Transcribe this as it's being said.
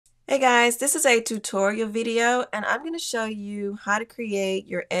Hey guys, this is a tutorial video and I'm going to show you how to create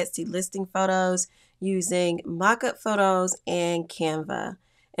your Etsy listing photos using Mockup photos and Canva.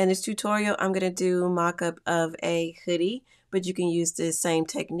 In this tutorial, I'm going to do mock-up of a hoodie, but you can use this same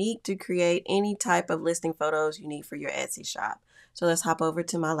technique to create any type of listing photos you need for your Etsy shop. So let's hop over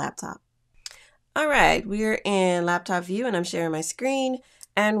to my laptop. All right, we're in laptop view and I'm sharing my screen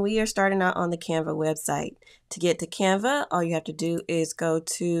and we are starting out on the Canva website. To get to Canva, all you have to do is go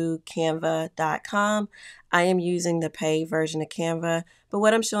to canva.com. I am using the paid version of Canva, but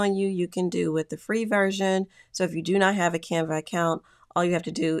what I'm showing you, you can do with the free version. So if you do not have a Canva account, all you have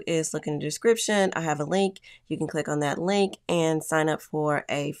to do is look in the description. I have a link. You can click on that link and sign up for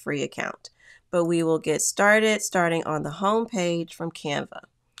a free account. But we will get started starting on the home page from Canva.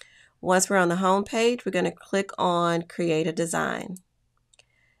 Once we're on the home page, we're going to click on Create a Design.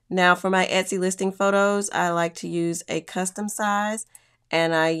 Now for my Etsy listing photos, I like to use a custom size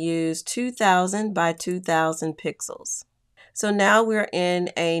and I use 2000 by 2000 pixels. So now we're in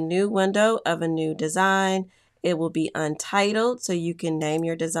a new window of a new design. It will be untitled, so you can name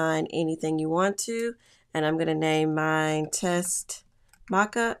your design anything you want to. And I'm going to name mine Test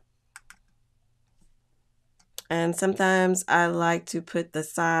Mockup. And sometimes I like to put the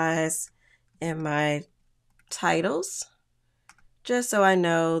size in my titles just so I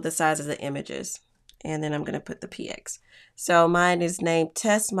know the size of the images. And then I'm going to put the PX. So mine is named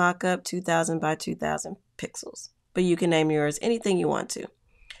Test Mockup 2000 by 2000 pixels. But you can name yours anything you want to.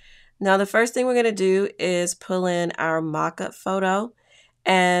 Now the first thing we're going to do is pull in our mockup photo.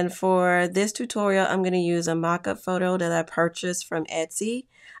 And for this tutorial, I'm going to use a mockup photo that I purchased from Etsy.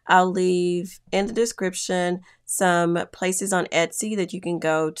 I'll leave in the description some places on Etsy that you can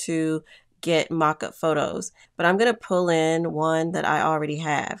go to get mockup photos. But I'm going to pull in one that I already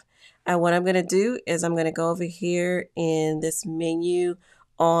have. And what I'm going to do is I'm going to go over here in this menu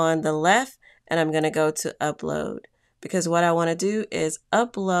on the left and I'm going to go to upload. Because what I want to do is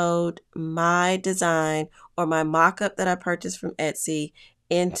upload my design or my mockup that I purchased from Etsy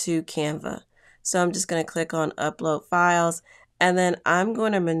into Canva. So I'm just going to click on upload files and then I'm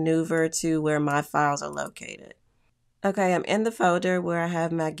going to maneuver to where my files are located. Okay, I'm in the folder where I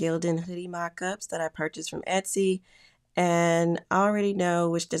have my Gildan hoodie mockups that I purchased from Etsy and I already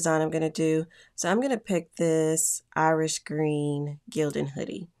know which design I'm going to do. So I'm going to pick this Irish green Gildan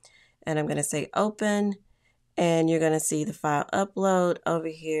hoodie and I'm going to say open. And you're going to see the file upload over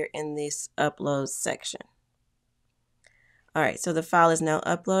here in this upload section. All right, so the file is now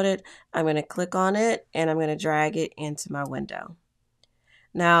uploaded. I'm going to click on it and I'm going to drag it into my window.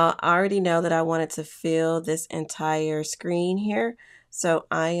 Now, I already know that I wanted to fill this entire screen here. So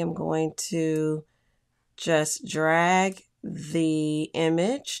I am going to just drag the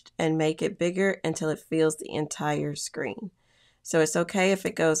image and make it bigger until it fills the entire screen. So it's okay if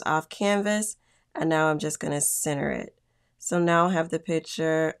it goes off canvas. And now I'm just going to center it. So now I have the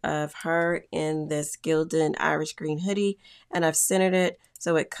picture of her in this Gildan Irish green hoodie and I've centered it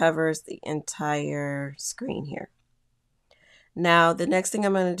so it covers the entire screen here. Now the next thing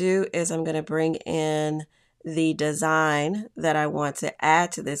I'm going to do is I'm going to bring in the design that I want to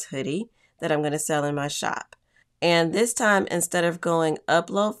add to this hoodie that I'm going to sell in my shop. And this time, instead of going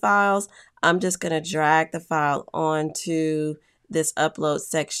upload files, I'm just going to drag the file onto this upload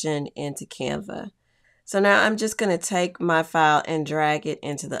section into Canva. So now I'm just going to take my file and drag it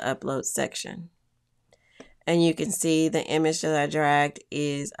into the upload section. And you can see the image that I dragged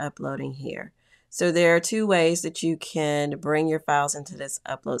is uploading here. So there are two ways that you can bring your files into this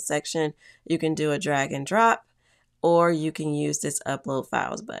upload section. You can do a drag and drop, or you can use this upload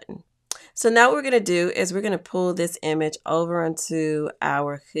files button. So now what we're going to do is we're going to pull this image over onto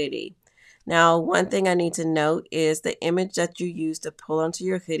our hoodie. Now, one thing I need to note is the image that you use to pull onto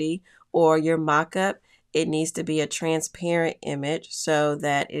your hoodie or your mock-up, it needs to be a transparent image so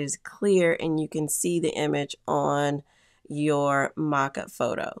that it is clear and you can see the image on your mock-up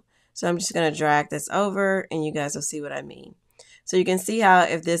photo. So I'm just going to drag this over and you guys will see what I mean. So you can see how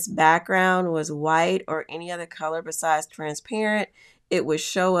if this background was white or any other color besides transparent, it would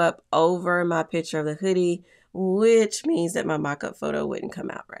show up over my picture of the hoodie, which means that my mock-up photo wouldn't come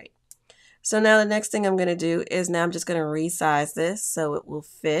out right. So now the next thing I'm going to do is now I'm just going to resize this so it will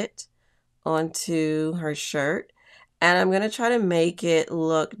fit onto her shirt. And I'm going to try to make it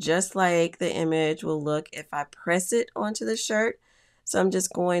look just like the image will look if I press it onto the shirt. So I'm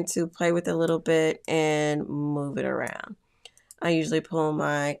just going to play with it a little bit and move it around. I usually pull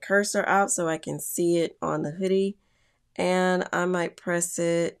my cursor out so I can see it on the hoodie. And I might press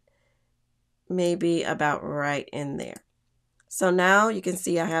it maybe about right in there. So now you can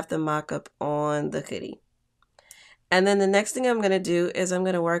see I have the mock-up on the hoodie. And then the next thing I'm going to do is I'm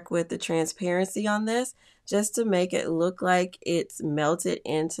going to work with the transparency on this just to make it look like it's melted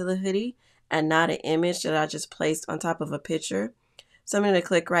into the hoodie and not an image that I just placed on top of a picture. So I'm going to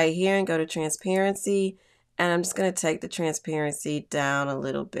click right here and go to transparency, and I'm just going to take the transparency down a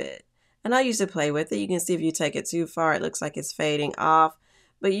little bit. And I used to play with it. You can see if you take it too far, it looks like it's fading off,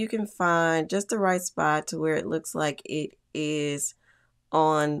 but you can find just the right spot to where it looks like it is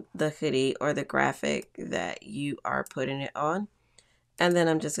on the hoodie or the graphic that you are putting it on. And then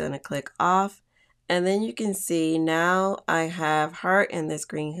I'm just going to click off, and then you can see now I have her in this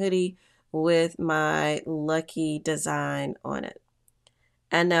green hoodie with my lucky design on it.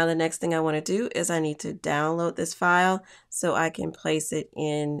 And now the next thing I want to do is I need to download this file so I can place it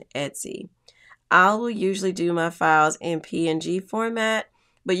in Etsy. I will usually do my files in PNG format,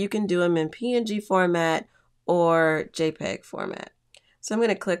 but you can do them in PNG format or JPEG format. So I'm going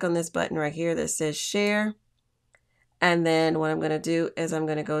to click on this button right here that says share. And then what I'm going to do is I'm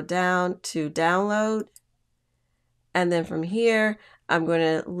going to go down to download. And then from here, I'm going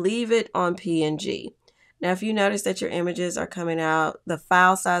to leave it on PNG. Now, if you notice that your images are coming out, the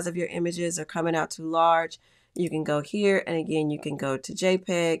file size of your images are coming out too large, you can go here. And again, you can go to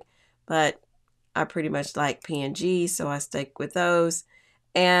JPEG, but I pretty much like PNG, so I stick with those.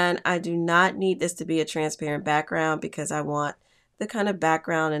 And I do not need this to be a transparent background because I want the kind of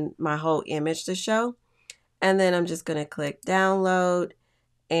background and my whole image to show. And then I'm just going to click download,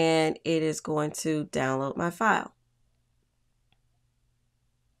 and it is going to download my file.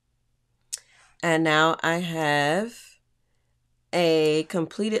 And now I have a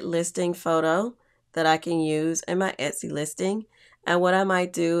completed listing photo that I can use in my Etsy listing. And what I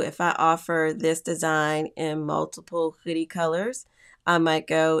might do if I offer this design in multiple hoodie colors, I might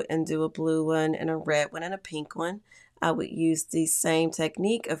go and do a blue one and a red one and a pink one. I would use the same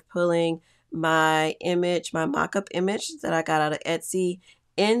technique of pulling my image, my mock-up image that I got out of Etsy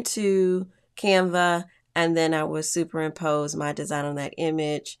into Canva, and then I would superimpose my design on that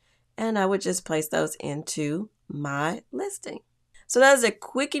image, and I would just place those into my listing. So that is a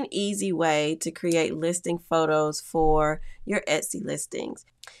quick and easy way to create listing photos for your Etsy listings.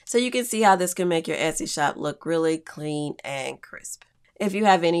 So you can see how this can make your Etsy shop look really clean and crisp. If you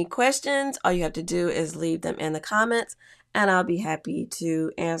have any questions, all you have to do is leave them in the comments, and I'll be happy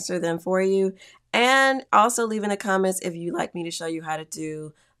to answer them for you. And also leave in the comments if you'd like me to show you how to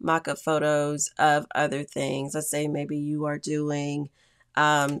do mock-up photos of other things. Let's say maybe you are doing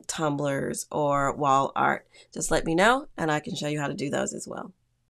tumblers or wall art. Just let me know and I can show you how to do those as well.